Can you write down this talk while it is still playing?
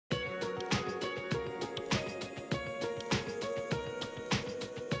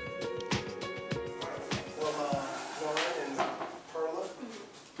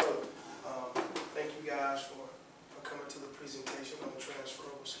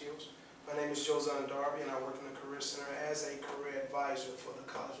My name is Josiah Darby, and I work in the Career Center as a career advisor for the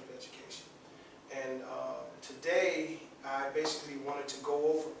College of Education. And today, I basically wanted to go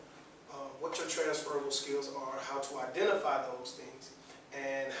over what your transferable skills are, how to identify those things,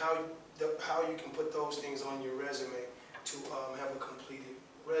 and how you can put those things on your resume to have a completed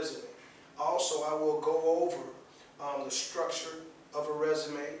resume. Also, I will go over the structure of a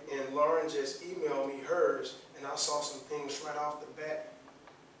resume, and Lauren just emailed me hers, and I saw some things right off the bat.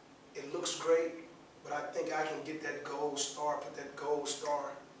 It looks great, but I think I can get that gold star, put that gold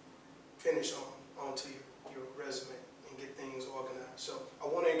star finish onto your resume and get things organized. So I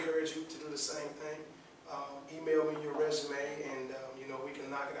want to encourage you to do the same thing. Email me your resume, and we can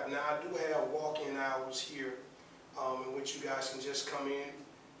knock it out. Now, I do have walk-in hours here in which you guys can just come in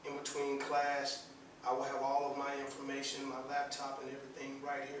between class. I will have all of my information, my laptop and everything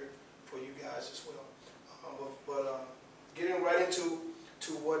right here for you guys as well. But getting right into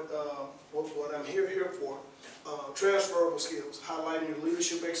what I'm here for, transferable skills, highlighting your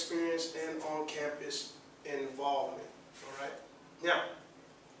leadership experience and on-campus involvement. All right. Now,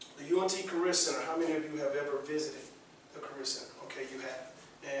 the UNT Career Center. How many of you have ever visited the Career Center? Okay, you have.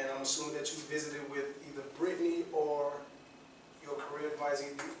 And I'm assuming that you visited with either Brittany or your career advisor.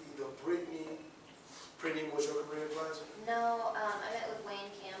 Either Brittany was your career advisor? No, I met with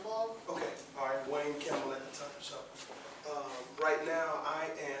Wayne Campbell. Okay, all right, Wayne Campbell at the time. So right now I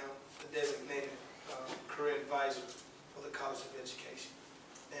am the designated career advisor for the College of Education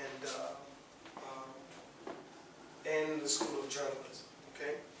and the School of Journalism.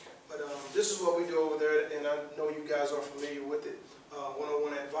 Okay, but this is what we do over there, and I know you guys are familiar with it.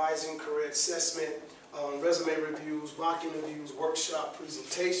 One-on-one advising, career assessment, resume reviews, mock interviews, workshop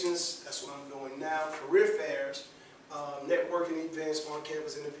presentations. That's what I'm doing now. Career fairs, networking events,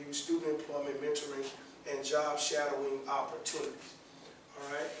 on-campus interviews, student employment, mentoring, and job shadowing opportunities. All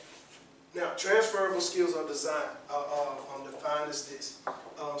right. Now, transferable skills are defined as this: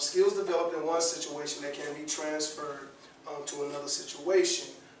 skills developed in one situation that can be transferred to another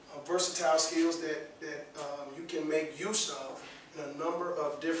situation. Versatile skills that you can make use of in a number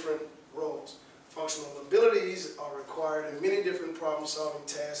of different roles. Functional abilities are required in many different problem-solving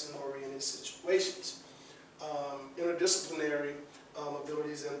tasks and oriented situations. Interdisciplinary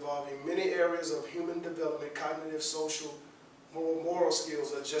abilities involving many areas of human development, cognitive, social, moral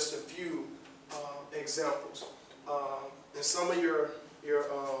skills are just a few examples. And some of your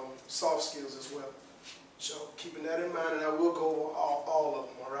soft skills as well. So keeping that in mind, and I will go over all of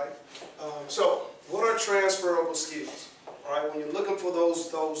them, all right? So what are transferable skills? All right, when you're looking for those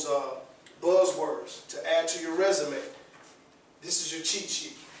buzzwords to add to your resume, this is your cheat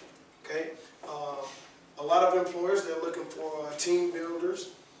sheet, okay? A lot of employers, they're looking for team builders,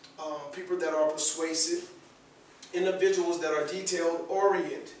 people that are persuasive, individuals that are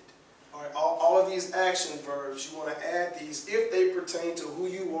detail-oriented. All right, all of these action verbs, you want to add these if they pertain to who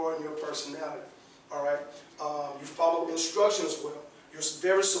you are and your personality. All right, you follow instructions well. You're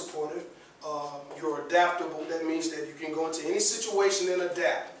very supportive. You're adaptable. That means that you can go into any situation and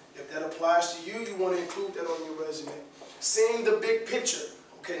adapt. If that applies to you, you want to include that on your resume. Seeing the big picture.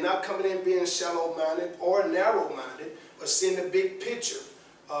 Okay, not coming in being shallow-minded or narrow-minded, but seeing the big picture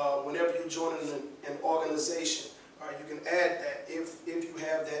whenever you join an organization. All right, you can add that if you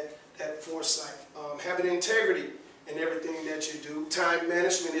have that foresight. Having integrity in everything that you do. Time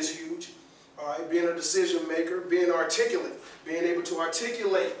management is huge. All right, being a decision maker, being articulate, being able to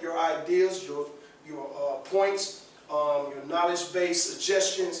articulate your ideas, your points, your knowledge-based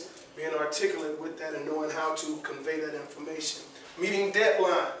suggestions, being articulate with that and knowing how to convey that information. Meeting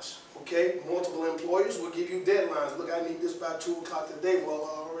deadlines, okay? Multiple employers will give you deadlines. Look, I need this by 2 o'clock today. Well,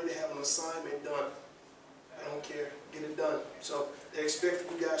 I already have an assignment done. I don't care. Get it done. So they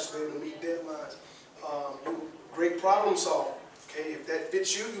expect you guys to be able to meet deadlines. Great problem solving. Okay, if that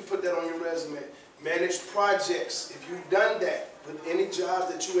fits you, you put that on your resume. Manage projects. If you've done that with any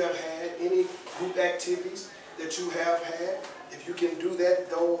jobs that you have had, any group activities that you have had, if you can do that,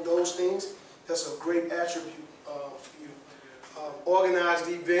 those things, that's a great attribute for you. Organized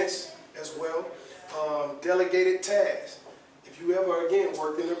events as well. Delegated tasks. If you ever, again,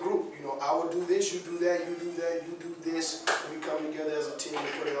 work in a group, I will do this, you do that, you do that, you do this, and we come together as a team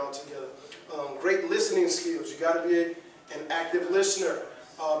and put it all together. Great listening skills. You got to be an active listener,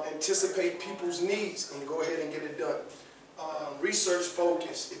 anticipate people's needs, and go ahead and get it done. Research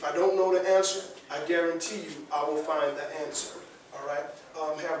focus. If I don't know the answer, I guarantee you I will find the answer. All right.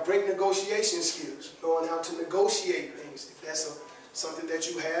 Have great negotiation skills, knowing how to negotiate things. If that's something that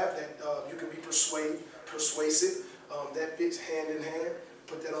you have, that you can be persuasive, that fits hand in hand,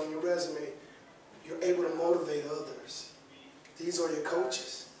 put that on your resume. You're able to motivate others. These are your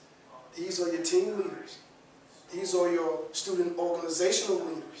coaches. These are your team leaders. These are your student organizational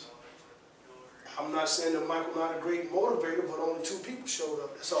leaders. I'm not saying that Michael not a great motivator, but only 2 people showed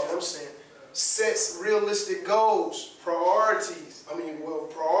up. That's all I'm saying. Sets realistic goals, priorities.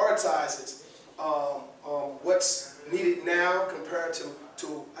 Prioritizes what's needed now compared to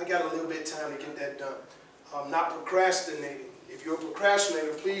I got a little bit of time to get that done. Not procrastinating. If you're a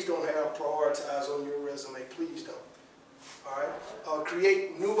procrastinator, please don't have prioritize on your resume. Please don't. All right.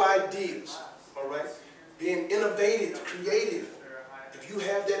 Create new ideas. All right. Being innovative, creative. If you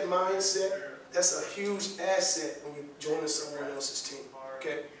have that mindset, that's a huge asset when you're joining someone else's team.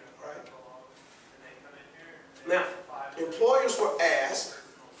 Okay. All right. Now, employers were asked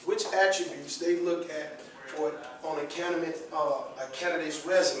which attributes they look at on a candidate's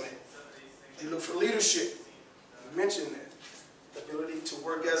resume. They look for leadership. You mentioned that. The ability to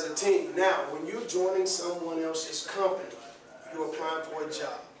work as a team. Now, when you're joining someone else's company, you're applying for a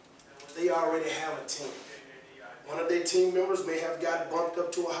job. They already have a team. One of their team members may have got bumped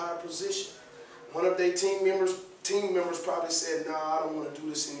up to a higher position. One of their team members probably said, "No, I don't want to do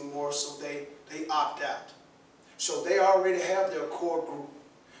this anymore," so they opt out. So they already have their core group.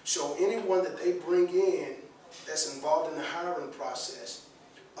 So anyone that they bring in that's involved in the hiring process,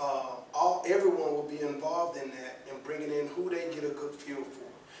 everyone will be involved in that and bringing in who they get a good feel for.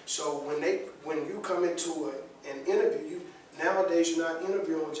 So when you come into an interview, nowadays you're not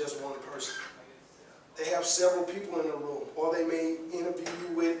interviewing with just one person. They have several people in the room, or they may interview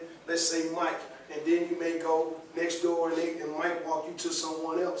you with, let's say, Mike, and then you may go next door and Mike walk you to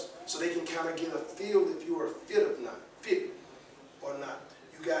someone else, so they can kind of get a feel if you are fit or not.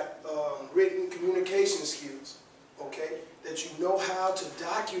 You got written communication skills, okay, that you know how to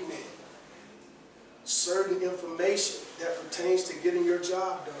document certain information that pertains to getting your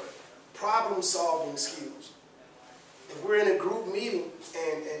job done. Problem-solving skills. If we're in a group meeting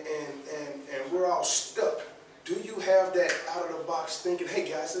and we're all stuck, do you have that out-of-the-box thinking, hey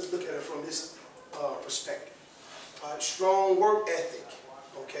guys, let's look at it from this perspective? Strong work ethic,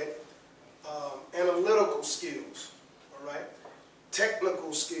 okay? Analytical skills, all right?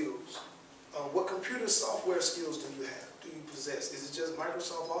 Technical skills. What computer software skills do you have? Do you possess? Is it just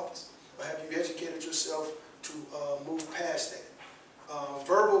Microsoft Office? Or have you educated yourself to move past that?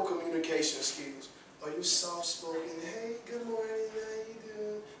 Verbal communication skills. Are you soft-spoken? Hey, good morning, how you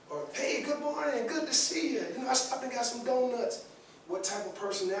doing? Or, hey, good morning, good to see you. You know, I stopped and got some donuts. What type of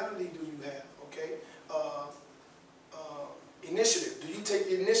personality do you have, okay? Initiative. Do you take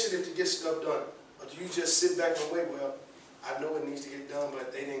the initiative to get stuff done? Or do you just sit back and wait, well, I know it needs to get done,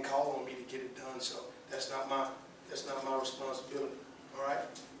 but they didn't call on me to get it done, so that's not my responsibility, all right?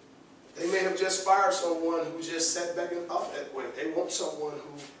 They may have just fired someone who just sat back and off that way. They want someone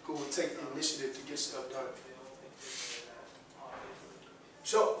who will take the initiative to get stuff done.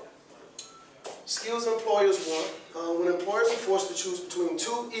 So, skills employers want. When employers are forced to choose between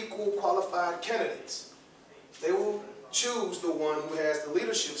 2 equal qualified candidates, they will choose the one who has the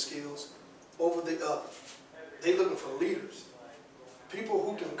leadership skills over the other. They're looking for leaders. People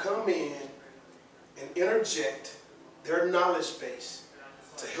who can come in and interject their knowledge base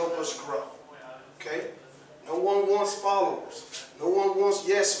to help us grow, okay? No one wants followers. No one wants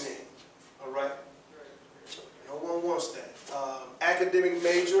yes men, all right? No one wants that. Academic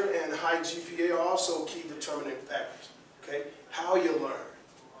major and high GPA are also key determining factors, okay? How you learn,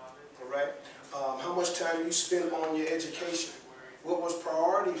 all right? How much time you spend on your education. What was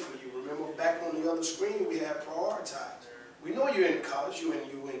priority for you? Remember back on the other screen we had prioritize. We know you're in college, you're in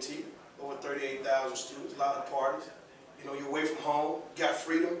UNT, over 38,000 students, a lot of parties. You know, you're away from home, you got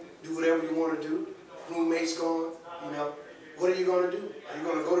freedom, do whatever you want to do. Roommate's gone, you know. What are you going to do? Are you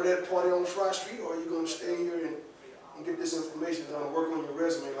going to go to that party on Fry Street, or are you going to stay here and get this information done and work on your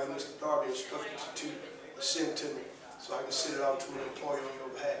resume like Mr. Darby instructed you to send it to me so I can send it out to an employer on your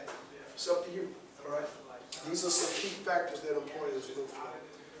behalf? It's up to you, all right? These are some key factors that employers look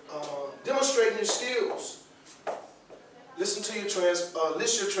for. Demonstrating your skills. Listen to your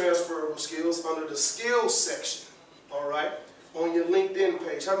list your transferable skills under the skills section. All right, on your LinkedIn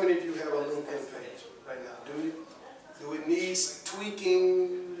page. How many of you have a LinkedIn page right now? Do you? Do it needs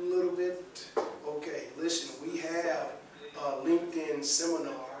tweaking a little bit? Okay, listen, we have LinkedIn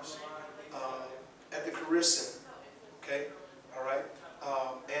seminars at the Career Center. Okay, all right,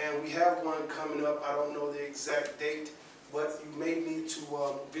 and we have one coming up. I don't know the exact date, but you may need to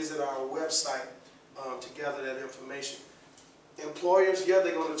visit our website to gather that information. Employers, yeah,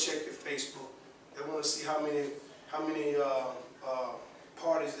 they're going to check your Facebook. They want to see how many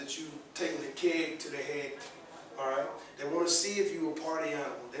parties that you've taken the keg to the head, all right? They want to see if you're a party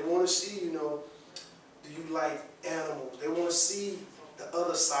animal. They want to see, you know, do you like animals? They want to see the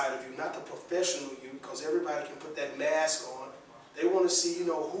other side of you, not the professional you, because everybody can put that mask on. They want to see, you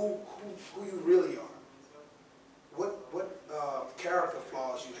know, who you really are. What character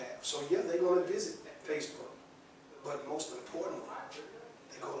flaws you have. So yeah, they're going to visit Facebook. But most importantly,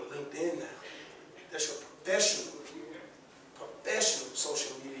 they go to LinkedIn now. That's your professional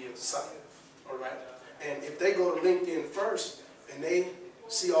social media site. All right? And if they go to LinkedIn first and they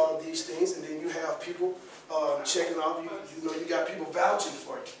see all of these things, and then you have people checking off, you know, you got people vouching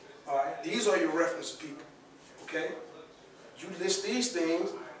for you. All right? These are your reference people. Okay? You list these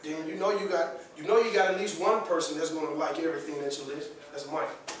things, then you know you got at least one person that's going to like everything that you list. That's Mike.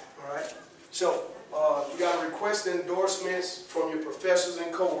 All right? So you got to request endorsements from your professors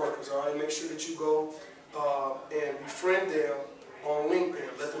and coworkers. All right? Make sure that you go and befriend them on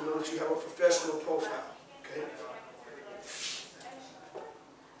LinkedIn. Let them know that you have a professional profile. Okay?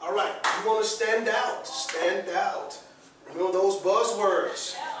 All right. You want to stand out. Stand out. Remember those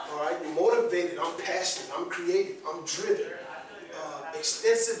buzzwords. All right? You're motivated. I'm passionate. I'm creative. I'm driven.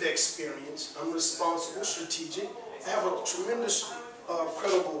 Extensive experience. I'm responsible, strategic. I have a tremendous,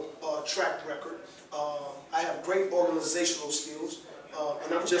 credible track record. I have great organizational skills,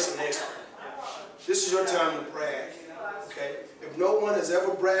 and I'm just an expert. This is your time to brag. Okay? If no one has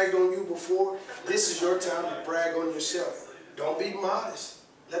ever bragged on you before, this is your time to brag on yourself. Don't be modest.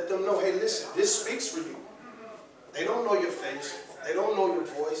 Let them know, hey, listen, this speaks for you. They don't know your face. They don't know your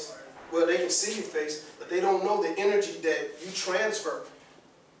voice. Well, they can see your face, but they don't know the energy that you transfer.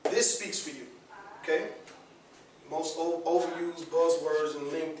 This speaks for you, okay? Most overused buzzwords in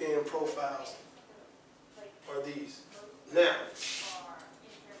LinkedIn profiles are these. Now,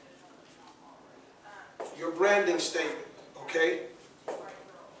 your branding statement, okay?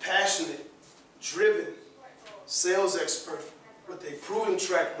 Passionate, driven, sales expert with a proven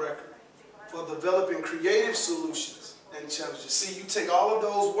track record for developing creative solutions and challenges. See, you take all of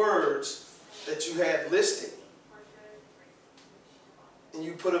those words that you had listed and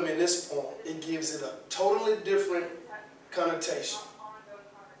you put them in this form. It gives it a totally different connotation.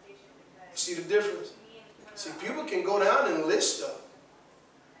 You see the difference? See, people can go down and list stuff,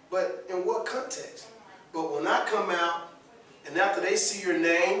 but in what context? But when I come out and after they see your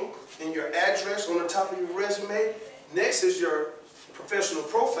name and your address on the top of your resume, next is your professional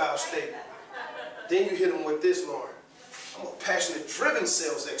profile statement. Then you hit them with this, Lauren. I'm a passionate, driven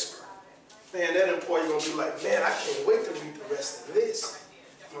sales expert. Man, that employee going to be like, man, I can't wait to read the rest of this.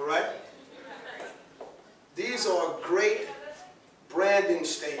 All right? These are great branding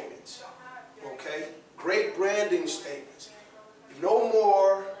statements. Okay? Great branding statements. No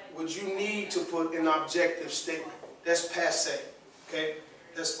more would you need to put an objective statement. That's passé. Okay?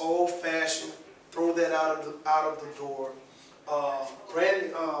 That's old-fashioned. Throw that out of the door.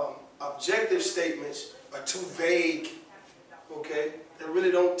 Objective statements are too vague. Okay? They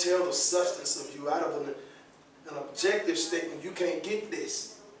really don't tell the substance of you. Out of an objective statement, you can't get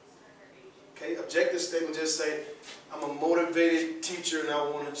this. Okay? Objective statement just say, I'm a motivated teacher and I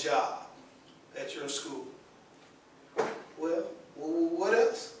want a job at your school. Well, what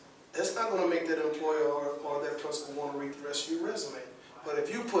else? That's not going to make that employer or that principal want to read the rest of your resume. But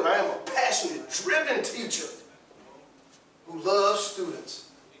if you put, I am a passionate, driven teacher who loves students,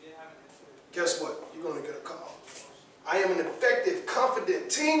 guess what? You're going to get a call. I am an effective, confident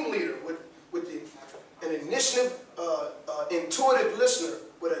team leader with an initiative, intuitive listener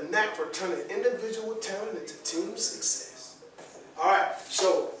with a knack for turning individual talent into team success. All right,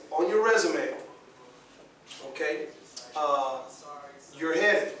 so on your resume, okay, you're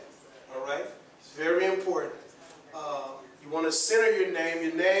headed, all right? It's very important. You want to center your name.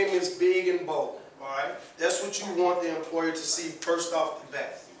 Your name is big and bold, all right? That's what you want the employer to see first off the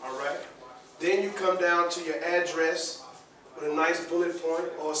bat, all right? Then you come down to your address with a nice bullet point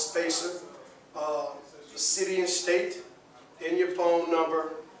or a spacer, the city and state, then your phone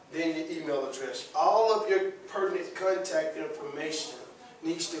number, then your email address. All of your pertinent contact information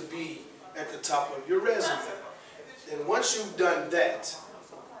needs to be at the top of your resume. And once you've done that,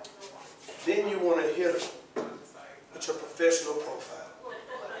 then you want to hit them with your professional profile.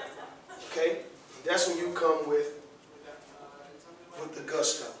 Okay? That's when you come with the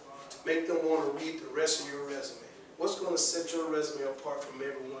gusto. Make them want to read the rest of your resume. What's going to set your resume apart from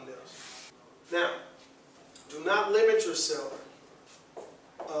everyone else? Now, do not limit yourself.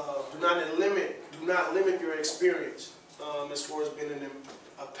 Do not limit your experience as far as being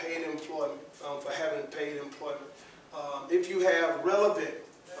a paid employment, for having paid employment. If you have relevant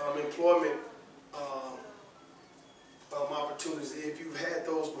employment opportunities, if you've had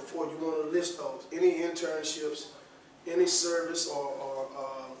those before, you want to list those. Any internships, any service or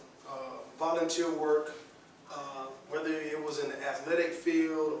volunteer work, whether it was in the athletic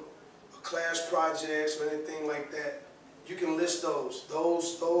field, class projects, or anything like that, you can list those.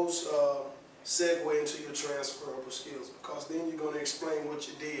 Those segue into your transferable skills, because then you're going to explain what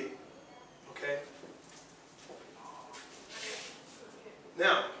you did. Okay?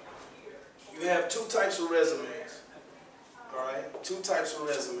 Now, you have two types of resumes. All right? Two types of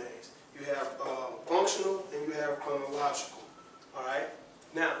resumes. You have functional and you have chronological. All right?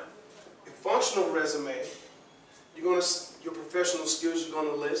 Now, your functional resume, your professional skills you're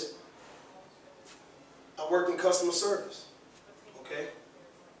going to list. I worked in customer service. Okay?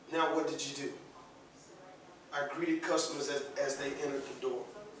 Now what did you do? I greeted customers as they entered the door.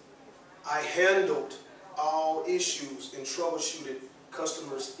 I handled all issues and troubleshooted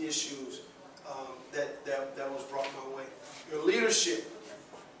customers' issues that was brought my way. Your leadership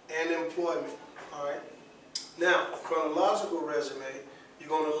and employment. All right? Now, chronological resume, you're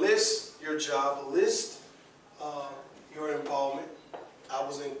going to list your job, list your involvement. I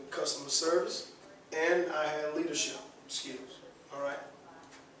was in customer service and I had leadership skills. All right?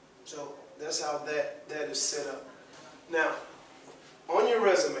 So that's how that is set up. Now, on your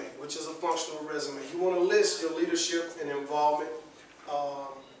resume, which is a functional resume, you want to list your leadership and involvement,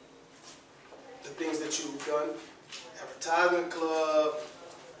 the things that you've done, advertisement club,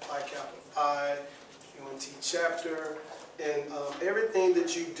 Pi Kappa Phi, UNT chapter, and everything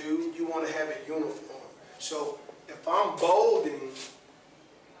that you do, you want to have it uniform. So if I'm bolding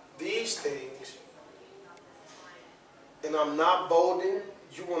these things and I'm not bolding,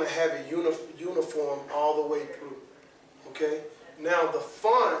 you want to have it uniform all the way through. Okay? Now the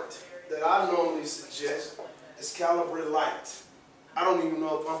font that I normally suggest is Calibre Light. I don't even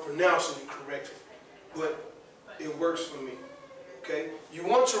know if I'm pronouncing it correctly, but it works for me. Okay? You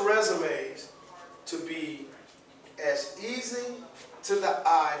want your resumes to be as easy to the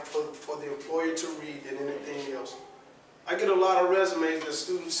eye for the employer to read than anything else. I get a lot of resumes that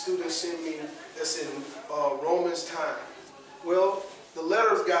students send me that's in Romans time. Well, the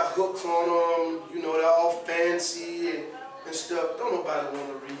letters got hooks on them, you know, they're all fancy and stuff. Don't nobody want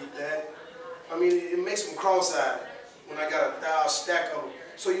to read that. I mean, it makes them cross-eyed when I got a stack of them.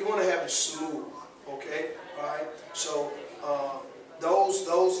 So you want to have it smooth, okay? All right? So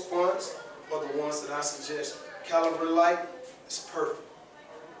those fonts are the ones that I suggest. Calibre Light is perfect.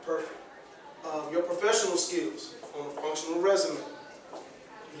 Perfect. Your professional skills on a functional resume,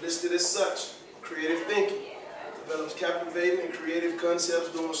 listed as such: creative thinking, develops captivating and creative concepts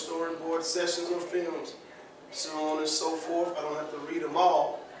during storyboard sessions or films, so on and so forth. I don't have to read them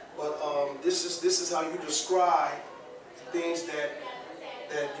all, but this is how you describe things that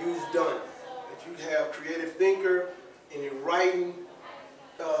you've done. If you have creative thinker in your writing,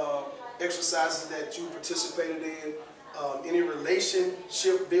 exercises that you participated in, any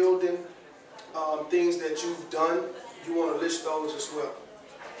relationship building, things that you've done, you want to list those as well,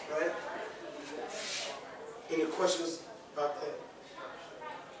 right? Any questions about that?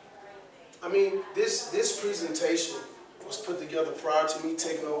 I mean, this presentation was put together prior to me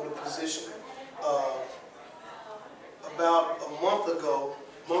taking over the position. About a month ago,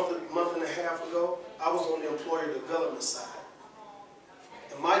 month and a half ago, I was on the employer development side.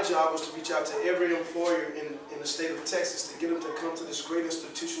 And my job was to reach out to every employer in the state of Texas to get them to come to this great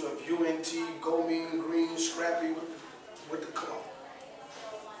institution of UNT, go mean green, scrappy with the cloth.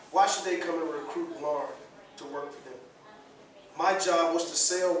 Why should they come and recruit Lauren to work for them? My job was to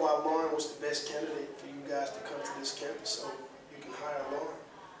sell why Lauren was the best candidate for you guys to come to this campus so you can hire Lauren.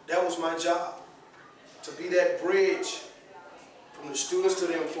 That was my job, to be that bridge from the students to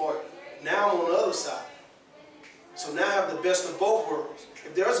the employer. Now I'm on the other side. So now I have the best of both worlds.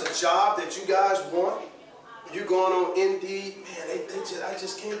 If there's a job that you guys want, you're going on Indeed, man, I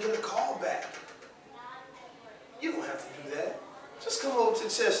just can't get a call back. You don't have to do that. Just come over to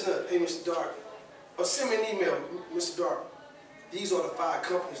Chestnut, hey, Mr. Dark, or send me an email, Mr. Dark. These are the 5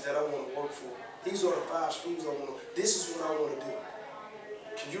 companies that I want to work for. These are the 5 schools I want to. This is what I want to do.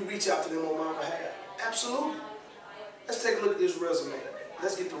 Can you reach out to them on my behalf? Absolutely. Let's take a look at this resume.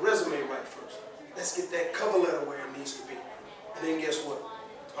 Let's get the resume right first. Let's get that cover letter where it needs to be. And then guess what?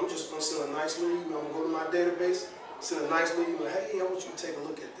 I'm just going to send a nice little email. I'm going to go to my database, send a nice little email. Hey, I want you to take a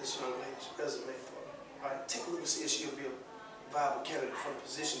look at this young lady's resume for me. All right, take a look and see if she'll be a viable candidate for the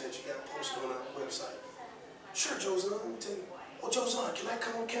position that you got posted on our website. Sure, Jozan, let me tell you. Oh, Jozan, can I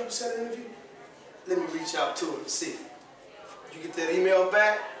come on campus at an interview? Let me reach out to her and see. You get that email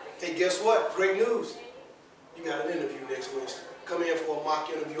back, hey, guess what? Great news. You got an interview next Wednesday. Come in for a mock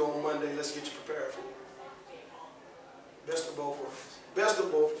interview on Monday. Let's get you prepared for it. Best of both worlds. Best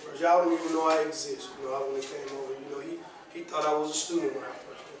of both worlds. Y'all don't even know I exist. You know, when he came over, you know, he thought I was a student when I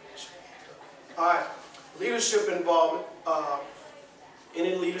first came. All right. Leadership involvement.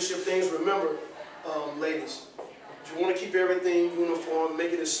 Any leadership things, remember, ladies, you want to keep everything uniform,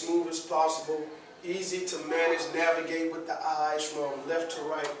 make it as smooth as possible, easy to manage, navigate with the eyes from left to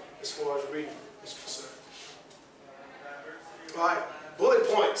right as far as reading is concerned. All right, bullet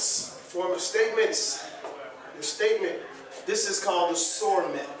points, form of statements. Your statement, this is called the SOAR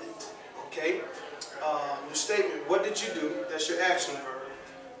method, okay? Your statement, what did you do? That's your action verb.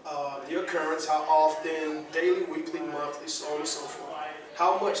 The occurrence, how often, daily, weekly, monthly, so on and so forth.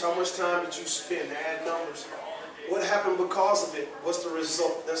 How much time did you spend? Add numbers. What happened because of it? What's the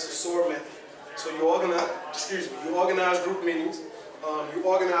result? That's the SOAR method. So you organize group meetings. You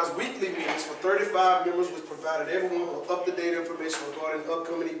organize weekly meetings for 35 members, which provided everyone with up-to-date information regarding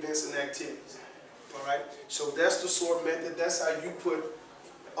upcoming events and activities. All right? So that's the SOAR method. That's how you put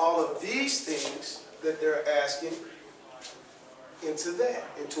all of these things that they're asking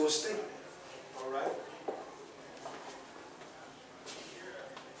into a statement. All right?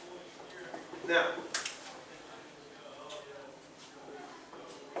 Now,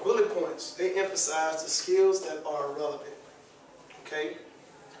 bullet points, they emphasize the skills that are relevant. Okay?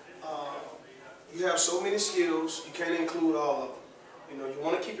 You have so many skills, you can't include all of them. You know, you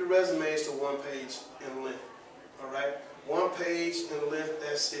want to keep your resumes to 1 page in length. All right? 1 page in length,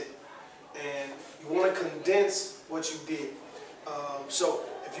 that's it. And you want to condense what you did. So,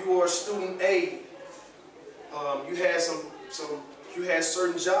 if you were a student aide, you had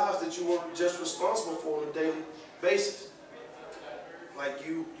certain jobs that you were just responsible for on a daily basis. Like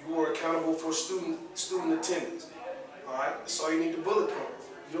you were accountable for student attendance. All right, that's all you need to bullet point.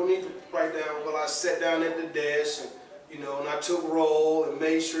 You don't need to write down, well, I sat down at the desk and, and I took roll and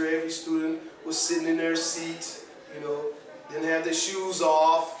made sure every student was sitting in their seats, didn't have their shoes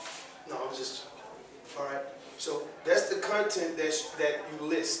off. No, I'm just joking. All right, so that's the content that you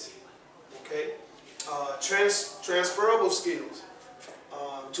list. Okay, transferable skills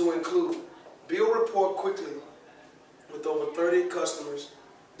to include build rapport quickly with over 30 customers.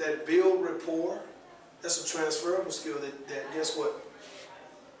 That build rapport, that's a transferable skill that guess what?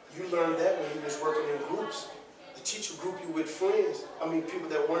 You learned that when you was working in groups. The teacher grouped you with friends. People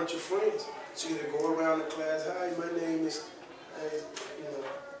that weren't your friends. So you had to go around the class, hi, my name is,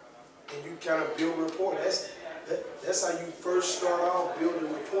 and you kind of build rapport. That's how you first start off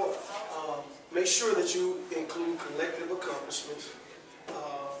building rapport. Make sure that you include collective accomplishments.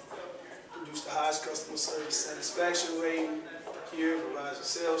 Produce the highest customer service satisfaction rating here, provide your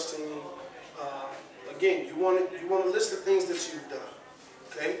sales team. Again, you want to list the things that you've done.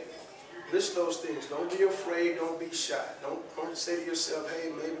 Okay, list those things. Don't be afraid. Don't be shy. Don't say to yourself, hey,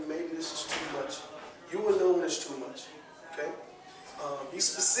 maybe this is too much. You will know when it's too much. Okay, be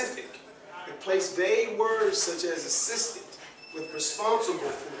specific. Replace vague words such as assisted with responsible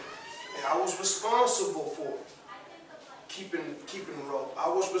for. And I was responsible for keeping roll. I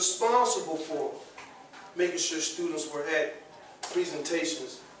was responsible for making sure students were at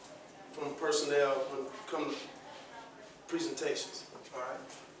presentations from personnel when it comes to presentations. All right.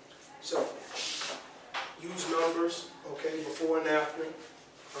 So use numbers, okay, before and after.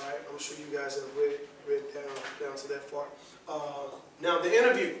 All right. I'm sure you guys have read down to that part. Now the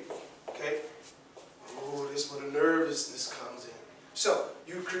interview. Okay. Oh, this is where the nervousness comes in. So,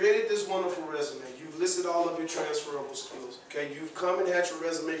 you created this wonderful resume. You've listed all of your transferable skills. Okay, you've come and had your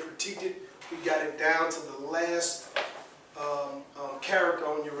resume critiqued it. We got it down to the last character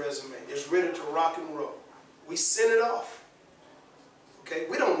on your resume. It's ready to rock and roll. We sent it off. Okay,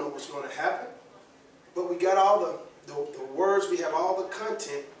 we don't know what's going to happen, but we got all the words. We have all the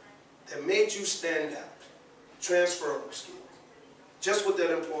content that made you stand out. Transferable skills. Just what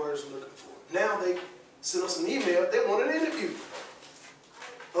that employer is looking for. Now they send us an email. They want an interview.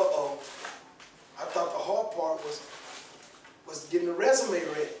 Uh-oh. I thought the hard part was getting the resume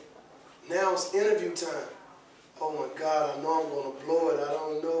ready. Now it's interview time. Oh my God, I know I'm going to blow it. I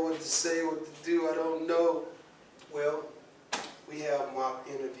don't know what to say, what to do. I don't know. Well, we have mock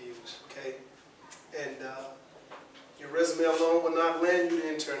interviews, okay? And your resume alone will not land you the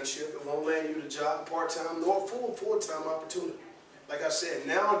internship. It won't land you the job, part-time, nor full-time opportunity. Like I said,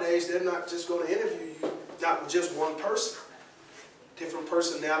 nowadays they're not just going to interview you, not with just one person. Different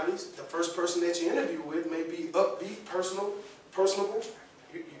personalities. The first person that you interview with may be upbeat, personable,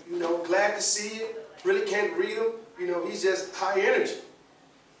 glad to see you, really can't read him, he's just high energy.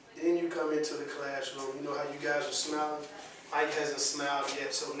 Then you come into the classroom, you know how you guys are smiling? Mike hasn't smiled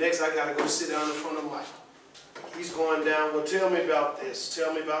yet, so next I got to go sit down in front of Mike. He's going down, well, tell me about this,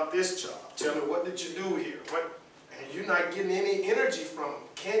 tell me about this job, tell me what did you do here, and you're not getting any energy from him.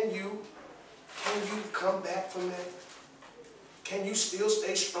 Can you come back from that? Can you still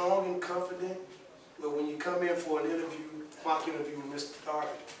stay strong and confident Well, when you come in for an interview, mock interview with Mr. Darby,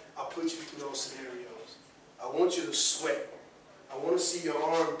 I'll put you through those scenarios. I want you to sweat. I want to see your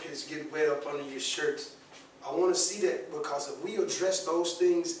armpits get wet up under your shirts. I want to see that, because if we address those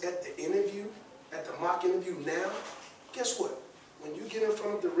things at the interview, at the mock interview now, guess what? When you get in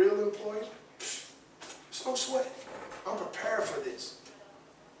front of the real employer, there's no sweat. I'm prepared for this.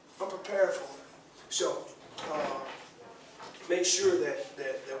 I'm prepared for it. So, make sure that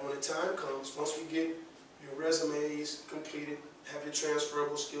when the time comes, once we get your resumes completed, have your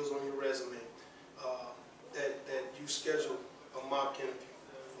transferable skills on your resume, that you schedule a mock interview,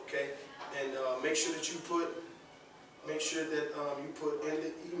 okay? And make sure that you put in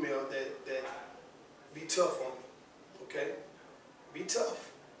the email that be tough on me, okay? Be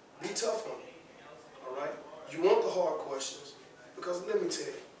tough. Be tough on me, all right? You want the hard questions, because let me tell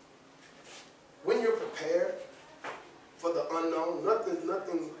you, when you're prepared for the unknown,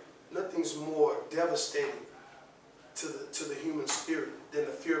 nothing's more devastating to the human spirit than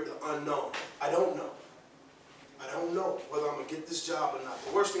the fear of the unknown. I don't know. I don't know whether I'm going to get this job or not.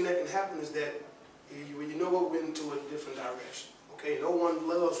 The worst thing that can happen is that you know what, went into a different direction. Okay, no one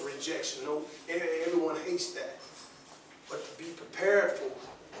loves rejection. No, everyone hates that. But to be prepared for it,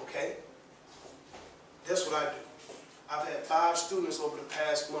 okay? That's what I do. I've had 5 students over the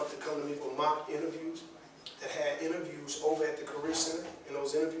past month to come to me for mock interviews that had interviews over at the Career Center in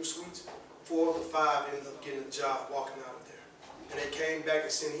those interview suites. 4 of the 5 ended up getting a job walking out of there. And they came back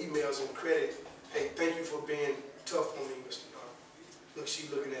and sent emails and credit. Hey, thank you for being tough on me, Mr. Darby. Look, she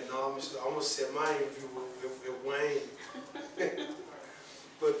looking at, no, Mr. I almost said my interview with Wayne.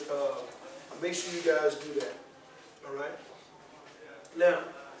 But make sure you guys do that, all right? Now,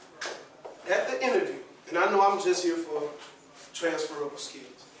 at the interview, and I know I'm just here for transferable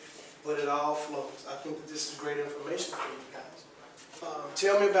skills, but it all flows. I think that this is great information for you guys.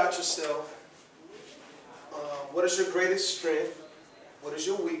 Tell me about yourself. What is your greatest strength? What is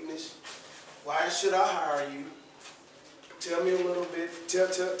your weakness? Why should I hire you? Tell me a little bit. Tell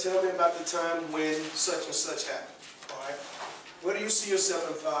me about the time when such and such happened. All right. Where do you see yourself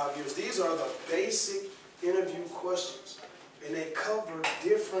in 5 years? These are the basic interview questions, and they cover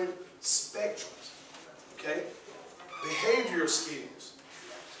different spectrums. Okay. Behavior skills,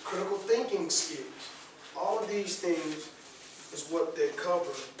 critical thinking skills. All of these things is what they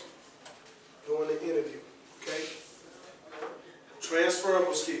cover during the interview. Okay.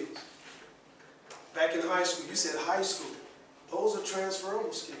 Transferable skills. Back in high school, you said high school. Those are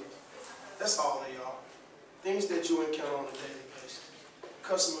transferable skills. That's all they are. Things that you encounter on a daily basis.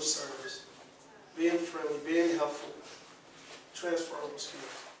 Customer service, being friendly, being helpful. Transferable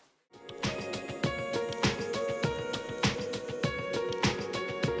skills.